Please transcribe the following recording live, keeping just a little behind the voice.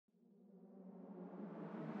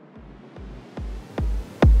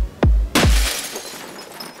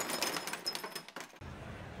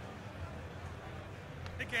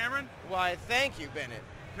Why, thank you, Bennett.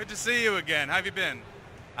 Good to see you again. How have you been?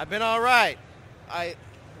 I've been all right. I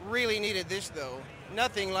really needed this, though.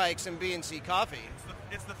 Nothing like some B&C coffee.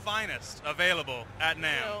 It's the finest available at NAMM.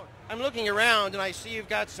 You know, I'm looking around, and I see you've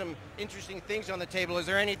got some interesting things on the table. Is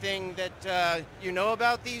there anything that you know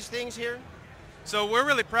about these things here? So we're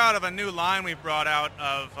really proud of a new line we've brought out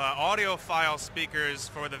of audiophile speakers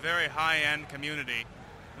for the very high-end community.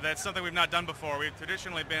 That's something we've not done before. We've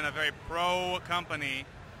traditionally been a very pro company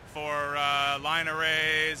for line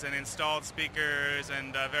arrays and installed speakers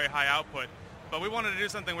and very high output. But we wanted to do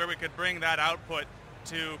something where we could bring that output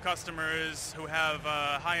to customers who have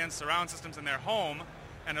high-end surround systems in their home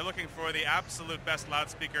and are looking for the absolute best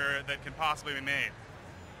loudspeaker that can possibly be made.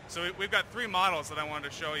 So we've got three models that I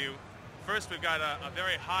wanted to show you. First, we've got a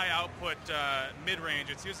very high output mid-range.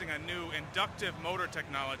 It's using a new inductive motor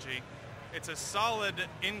technology. It's a solid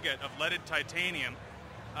ingot of leaded titanium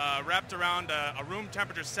wrapped around a room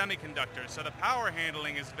temperature semiconductor. So the power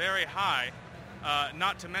handling is very high,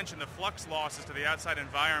 not to mention the flux losses to the outside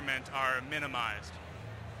environment are minimized.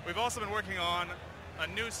 We've also been working on a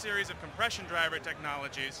new series of compression driver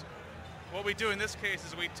technologies. What we do in this case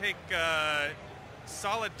is we take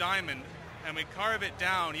solid diamond and we carve it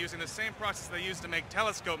down using the same process they use to make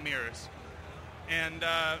telescope mirrors. And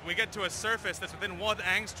we get to a surface that's within 1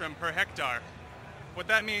 angstrom per hectare. What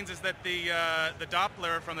that means is that the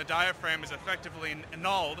Doppler from the diaphragm is effectively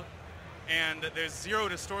annulled, and there's zero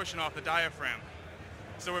distortion off the diaphragm.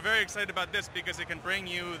 So we're very excited about this because it can bring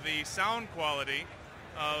you the sound quality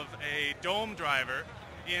of a dome driver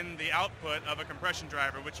in the output of a compression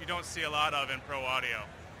driver, which you don't see a lot of in pro audio.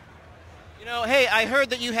 You know, hey, I heard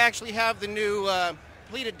that you actually have the new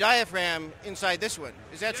pleated diaphragm inside this one.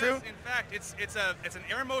 Is that true? In fact, it's an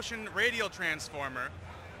air motion radial transformer,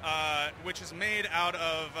 which is made out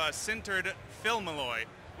of sintered film alloy,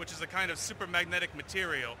 which is a kind of supermagnetic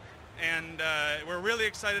material. And we're really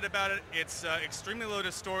excited about it. It's extremely low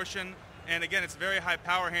distortion, and again, it's very high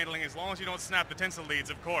power handling as long as you don't snap the tinsel leads,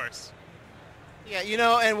 of course. Yeah, you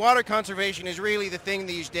know, and water conservation is really the thing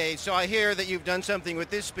these days, so I hear that you've done something with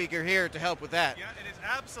this speaker here to help with that. Yeah, it is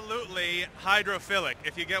absolutely hydrophilic.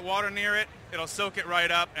 If you get water near it, it'll soak it right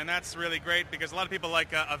up, and that's really great because a lot of people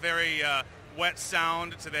like a very wet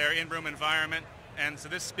sound to their in-room environment, and so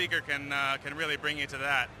this speaker can really bring you to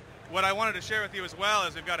that. What I wanted to share with you as well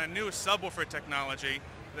is we've got a new subwoofer technology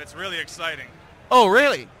that's really exciting. Oh,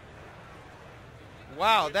 really?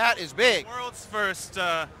 Wow, that is big. The world's first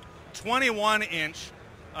 21-inch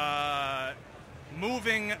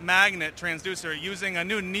moving magnet transducer using a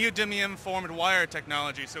new neodymium formed wire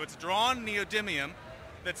technology. So it's drawn neodymium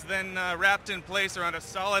that's then wrapped in place around a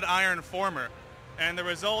solid iron former. And the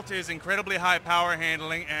result is incredibly high power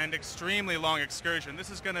handling and extremely long excursion. This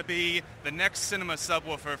is going to be the next cinema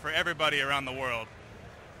subwoofer for everybody around the world.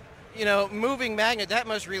 You know, moving magnet, that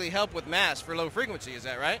must really help with mass for low frequency, is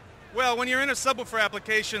that right? Well, when you're in a subwoofer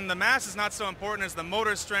application, the mass is not so important as the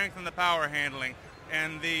motor strength and the power handling.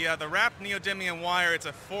 And the wrapped neodymium wire, it's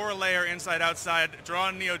a 4-layer inside-outside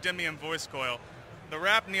drawn neodymium voice coil. The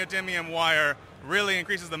wrapped neodymium wire really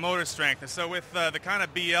increases the motor strength. And so with the kind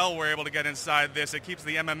of BL we're able to get inside this, it keeps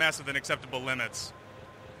the MMS within acceptable limits.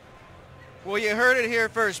 Well, you heard it here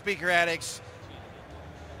first, Speaker Addicts.